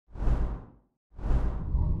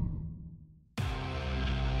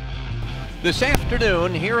This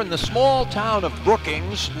afternoon, here in the small town of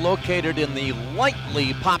Brookings, located in the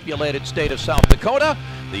lightly populated state of South Dakota,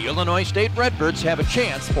 the Illinois State Redbirds have a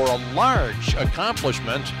chance for a large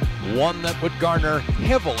accomplishment, one that would garner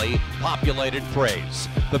heavily populated praise.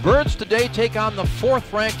 The Birds today take on the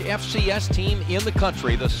fourth-ranked FCS team in the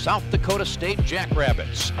country, the South Dakota State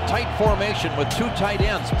Jackrabbits. Tight formation with two tight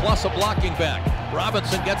ends plus a blocking back.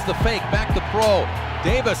 Robinson gets the fake, back to throw.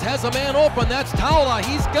 Davis has a man open, that's Taula,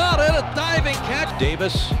 he's got it, a diving catch.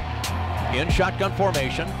 Davis in shotgun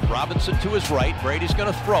formation, Robinson to his right, Brady's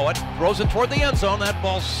gonna throw it, throws it toward the end zone, that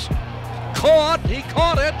ball's caught, he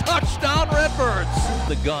caught it, touchdown Redbirds.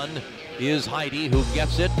 The gun is Heidi, who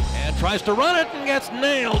gets it and tries to run it and gets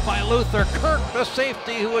nailed by Luther Kirk, the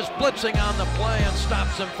safety who is blitzing on the play and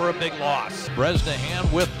stops him for a big loss.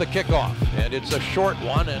 Bresnahan with the kickoff, and it's a short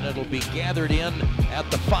one, and it'll be gathered in at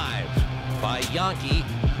the 5 by Yankee,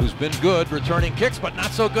 who's been good returning kicks, but not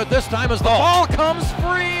so good this time as the ball comes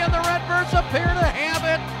free and the Redbirds appear to have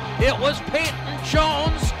it. It was Peyton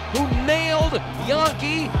Jones who nailed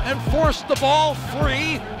Yankee and forced the ball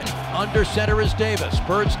free. Under center is Davis.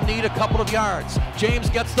 Birds need a couple of yards. James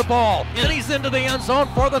gets the ball, and he's into the end zone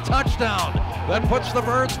for the touchdown. That puts the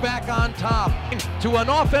Birds back on top. To an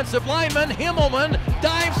offensive lineman, Himmelman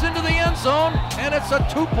dives into the end zone, and it's a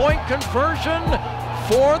 2-point conversion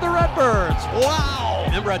for the Redbirds. Wow!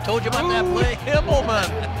 Remember I told you about that play? Himmelman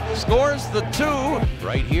scores the 2.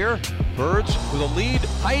 Right here, Birds with a lead.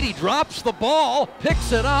 Heidi drops the ball,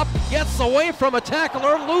 picks it up, gets away from a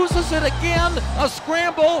tackler, loses it again. A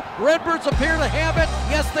scramble. Redbirds appear to have it.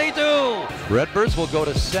 Yes, they do. Redbirds will go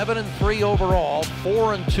to 7-3 overall,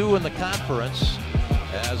 4-2 in the conference.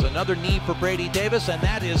 As another knee for Brady Davis, and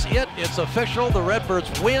that is it. It's official. The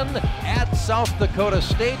Redbirds win at South Dakota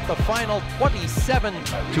State. The final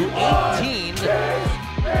 27-18.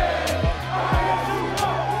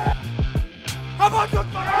 How about